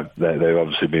 So they've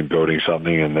obviously been building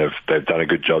something, and they've done a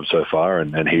good job so far,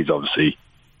 and he's obviously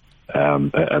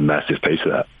a massive piece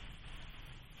of that.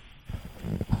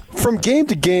 From game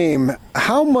to game,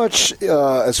 how much,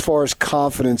 as far as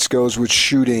confidence goes with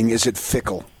shooting, is it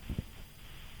fickle?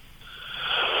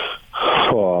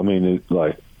 Oh, I mean, it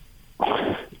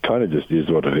kind of just is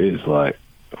what it is. Like,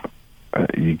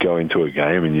 you go into a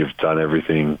game and you've done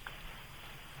everything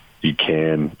you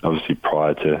can, obviously,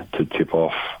 prior to tip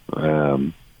off.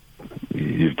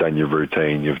 You've done your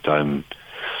routine, you've done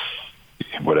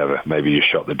whatever. Maybe you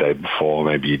shot the day before,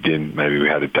 maybe you didn't, maybe we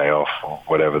had a day off, or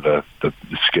whatever the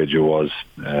schedule was.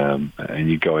 And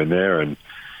you go in there and,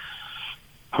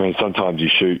 I mean, sometimes you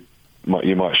shoot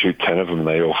you might shoot 10 of them, and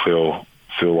they all feel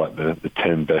like the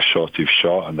 10 best shots you've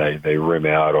shot, and they rim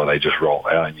out or they just roll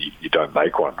out, and you don't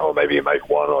make one, or maybe you make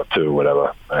one or two, or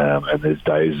whatever. And there's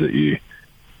days that you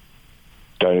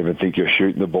don't even think you're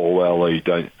shooting the ball well, or it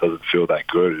doesn't feel that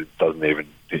good.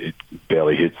 It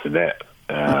barely hits the net.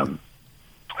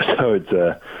 So it's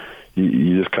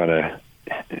you just kind of,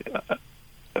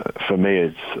 for me,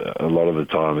 it's a lot of the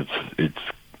time it's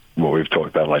what we've talked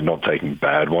about, like not taking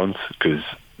bad ones, because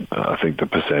I think the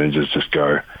percentages just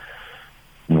go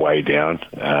way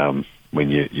down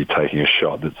when you're taking a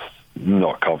shot that's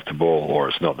not comfortable, or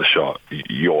it's not the shot,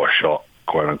 your shot,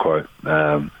 quote unquote.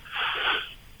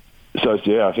 So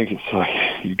I think it's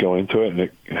like you go into it, and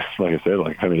it's like I said,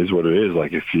 like, I mean, it is what it is.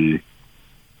 Like, if you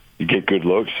get good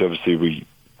looks, obviously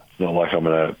it's not like I'm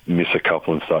going to miss a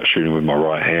couple and start shooting with my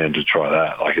right hand to try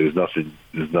that. Like, there's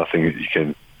nothing that you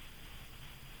can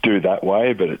do that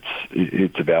way, but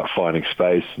it's about finding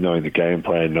space, knowing the game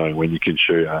plan, knowing when you can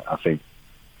shoot. I think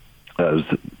that was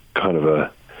kind of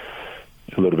a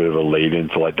little bit of a lead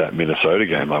into like that Minnesota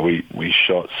game. Like, we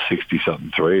shot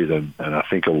 60-something threes, and I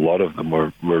think a lot of them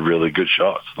were really good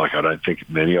shots. Like, I don't think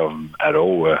many of them at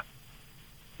all were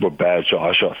bad shots.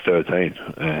 I shot 13,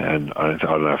 and I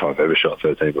don't know if I've ever shot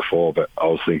 13 before, but I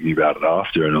was thinking about it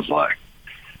after, and I was like,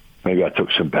 maybe I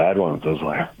took some bad ones. I was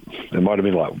like, there might have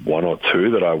been like one or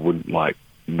two that I wouldn't like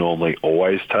normally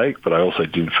always take, but I also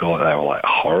didn't feel like they were like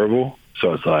horrible.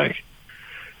 So it's like,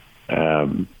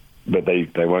 but they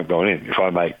weren't going in. If I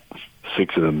make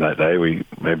 6 of them that day,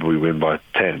 maybe we win by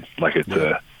 10. Like, it's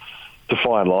a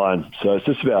fine line. So it's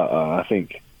just about, I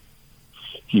think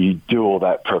you do all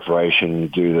that preparation, you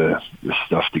do the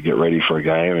stuff to get ready for a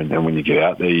game, and then when you get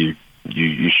out there,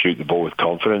 you shoot the ball with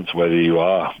confidence, whether you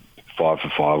are 5 for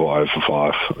 5 or 0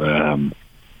 for 5.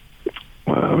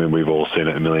 I mean, we've all seen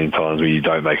it a million times where you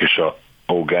don't make a shot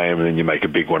all game and then you make a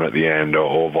big one at the end,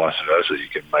 or vice versa. You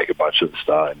can make a bunch at the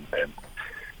start and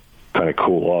kind of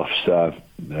cool off. So,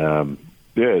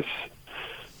 yes,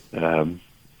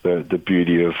 the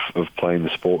beauty of playing the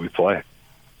sport we play.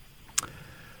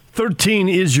 13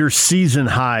 is your season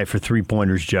high for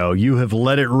three-pointers, Joe. You have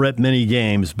let it rip many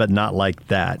games, but not like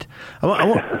that.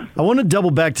 I want to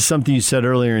double back to something you said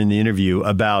earlier in the interview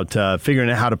about figuring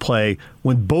out how to play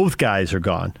when both guys are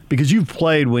gone. Because you've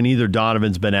played when either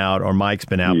Donovan's been out or Mike's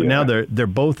been out, but now they're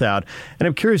both out. And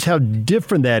I'm curious how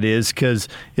different that is, because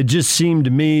it just seemed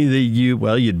to me that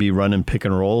you'd be running pick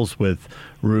and rolls with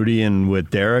Rudy and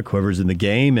with Derek, whoever's in the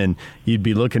game, and you'd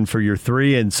be looking for your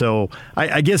three. And so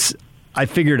I guess I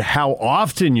figured how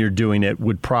often you're doing it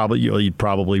would you'd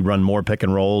probably run more pick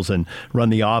and rolls and run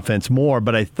the offense more,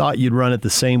 but I thought you'd run it the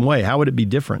same way. How would it be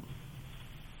different?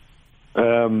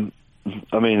 I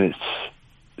mean,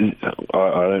 I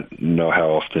don't know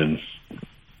how often.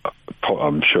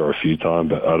 I'm sure a few times,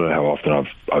 but I don't know how often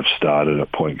I've started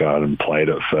at point guard and played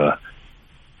it for.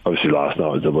 Obviously, last night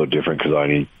was a little different because I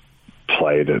only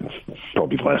played it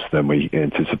probably less than we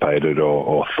anticipated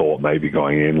or thought maybe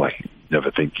going in. Like, never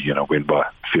think you're going to win by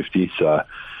 50. So,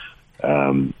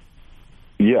 I mean,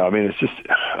 it's just,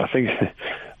 I think it's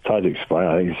hard to explain.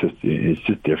 I think it's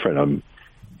just different.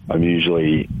 I'm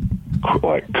usually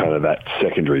like kind of that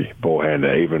secondary ball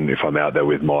handler, even if I'm out there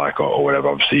with Mike or whatever.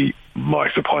 Obviously,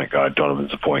 Mike's a point guard,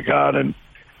 Donovan's a point guard, and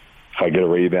if I get a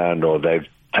rebound or they've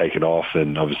taken off,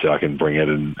 then obviously I can bring it,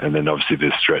 and then obviously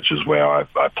there's stretches where I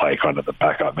play kind of the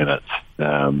backup minutes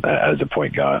as a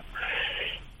point guard.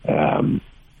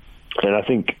 And I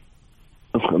think,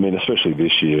 I mean, especially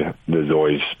this year, there's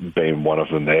always been one of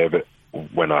them there, but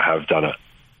when I have done it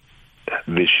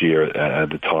this year at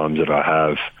the times that I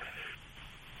have,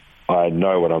 I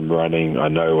know what I'm running, I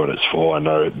know what it's for, I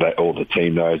know that all the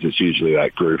team knows. It's usually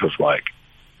that group of like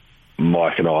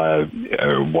Mike and I,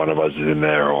 one of us is in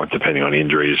there, or depending on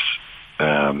injuries,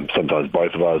 sometimes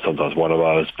both of us, sometimes one of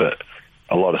us, but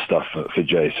a lot of stuff for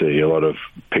JC, a lot of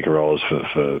pick and rolls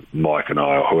for Mike and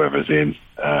I or whoever's in.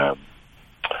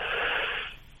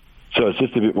 So it's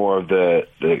just a bit more of the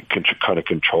kind of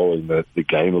controlling the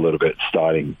game a little bit,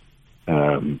 starting.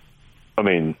 I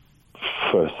mean,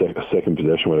 for a second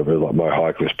possession, whatever, like Mo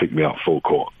Highcliff's picked me up full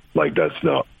court. Like, that's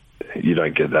not, you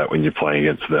don't get that when you're playing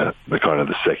against the kind of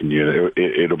the second unit.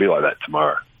 It'll be like that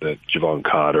tomorrow. Javon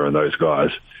Carter and those guys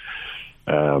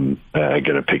are going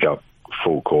to pick up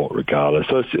full court regardless.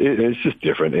 So it's just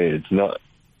different. It's not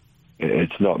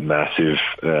massive.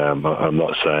 I'm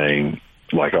not saying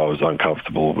like I was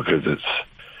uncomfortable because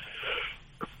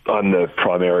I'm the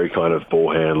primary kind of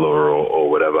ball handler or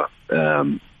whatever.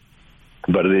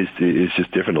 But it's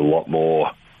just different. A lot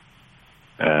more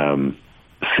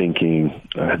thinking.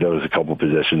 There was a couple of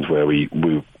possessions where we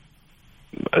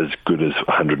as good as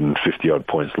 150 odd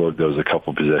points look. There was a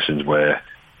couple of possessions where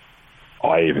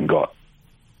I even got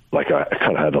I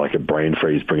kind of had like a brain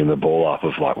freeze bringing the ball up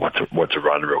of like what to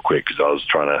run real quick, because I was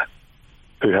trying to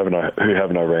who haven't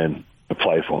I ran a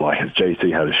play for? Like, has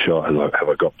JC had a shot? Have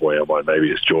I got boy on mine? Maybe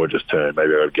it's George's turn.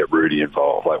 Maybe I got to get Rudy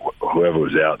involved. Like whoever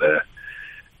was out there.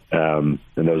 And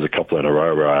there was a couple in a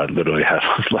row where I literally had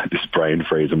like this brain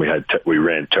freeze, and we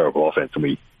ran terrible offense, and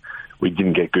we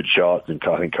didn't get good shots, and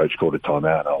I think Coach called a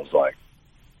timeout, and I was like,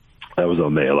 that was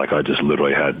on me. Like, I just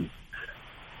literally had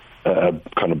a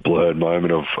kind of blurred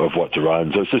moment of what to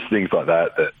run. So it's just things like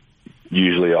that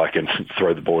usually I can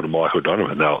throw the ball to Michael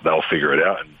Donovan, they'll figure it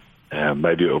out, and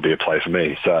maybe it'll be a play for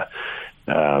me. So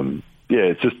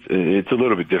it's a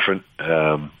little bit different.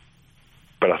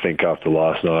 But I think after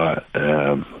last night,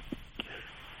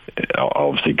 I'll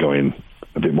obviously go in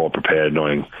a bit more prepared,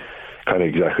 knowing kind of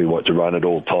exactly what to run at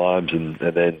all times, and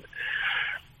then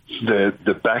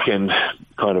the back end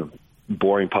kind of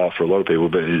boring part for a lot of people,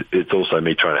 but it's also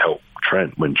me trying to help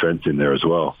Trent when Trent's in there as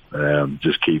well.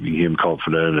 Just keeping him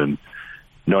confident and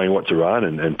knowing what to run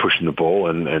and pushing the ball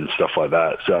and stuff like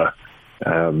that. So,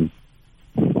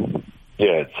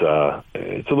 it's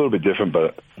a little bit different,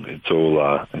 but it's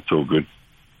all good.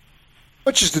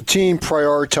 Much is the team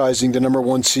prioritizing the number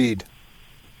one seed?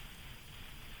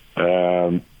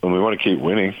 And we want to keep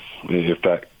winning. If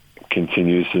that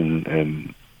continues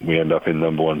and we end up in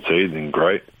number one seed, then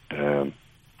great.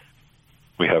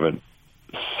 We haven't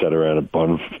sat around a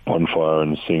bonfire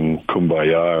and sing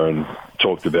Kumbaya and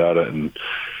talked about it and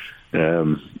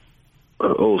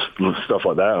all stuff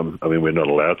like that. I mean, we're not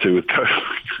allowed to with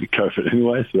COVID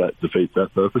anyway, so that defeats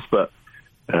that purpose. But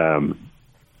I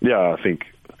think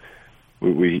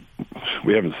we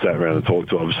haven't sat around and talked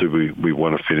to. Obviously, we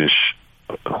want to finish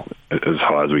as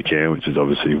high as we can, which is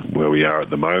obviously where we are at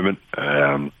the moment.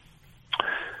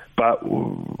 But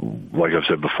like I've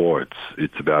said before,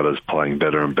 it's about us playing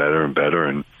better and better and better.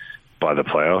 And by the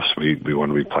playoffs, we want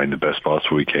to be playing the best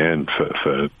possible we can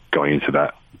for going into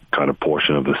that kind of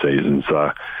portion of the season.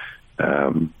 So,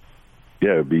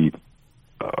 it'd be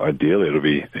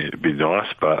ideally it'd be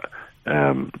nice, but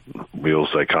we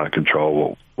also can't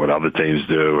control what other teams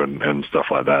do and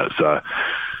stuff like that. So,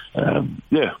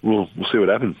 we'll see what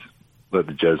happens. Let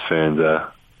the Jazz fans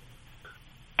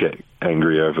get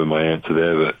angry over my answer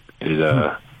there, but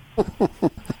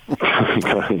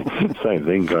same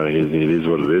thing. Kind of, it is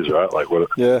what it is, right? Like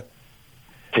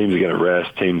teams are going to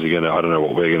rest. Teams are going to. I don't know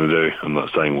what we're going to do. I'm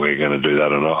not saying we're going to do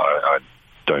that or not. I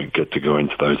don't get to go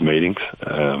into those meetings,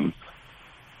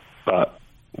 but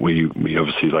we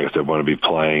obviously, like I said, want to be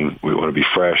playing. We want to be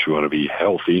fresh. We want to be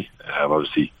healthy.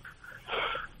 Obviously,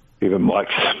 even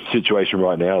Mike's situation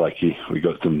right now, like we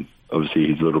got some. Obviously,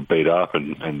 he's a little beat up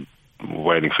and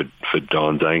waiting for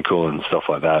Don's ankle and stuff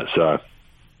like that. So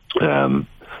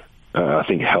I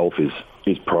think health is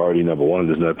priority number one.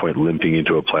 There's no point limping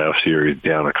into a playoff series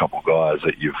down a couple guys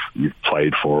that you've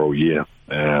played for all year.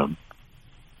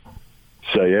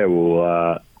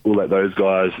 We'll let those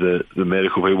guys, the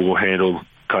medical people, will handle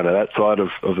kind of that side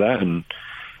of that, and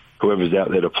whoever's out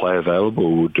there to play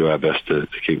available, we'll do our best to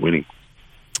keep winning.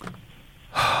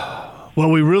 Well,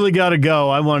 we really got to go.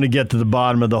 I want to get to the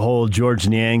bottom of the whole George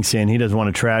Niang saying he doesn't want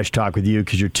to trash talk with you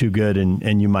because you're too good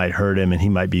and you might hurt him and he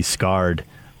might be scarred.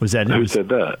 Who said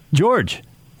that? George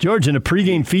in a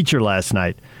pregame feature last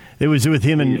night. It was with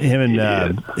him and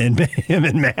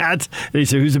Matt. He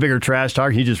said, "Who's a bigger trash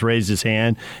talker?" He just raised his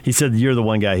hand. He said, "You're the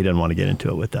one guy he doesn't want to get into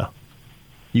it with, though.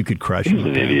 You could crush him." He's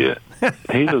an idiot.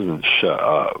 He doesn't shut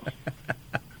up.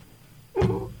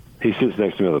 He sits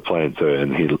next to me on the plane too,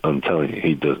 and I'm telling you,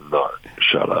 he does not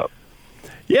shut up.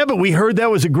 Yeah, but we heard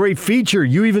that was a great feature.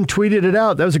 You even tweeted it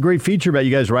out. That was a great feature about you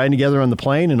guys riding together on the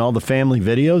plane and all the family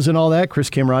videos and all that.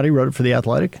 Chris Camrati wrote it for The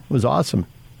Athletic. It was awesome.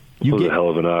 It was a hell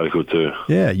of an article too.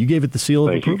 Yeah, you gave it the seal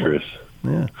of approval. Thank you, Chris.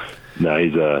 Yeah.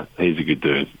 No, he's a good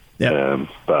dude. Yeah.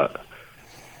 But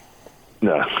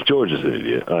no, George is an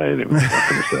idiot. I ain't even going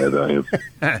to say about him.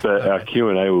 But our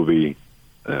Q&A will be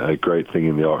a great thing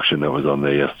in the auction that was on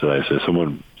there yesterday. So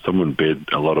someone bid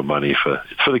a lot of money for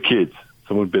the kids.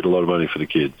 Someone bid a lot of money for the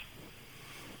kids.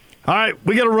 All right,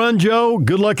 we got to run, Joe.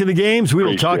 Good luck in the games. We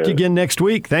will talk to you again next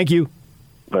week. Thank you.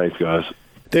 Thanks, guys.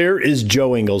 There is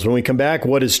Joe Ingles. When we come back,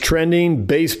 what is trending?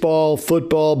 Baseball,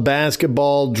 football,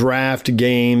 basketball, draft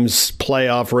games,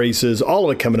 playoff races, all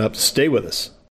of it coming up. Stay with us.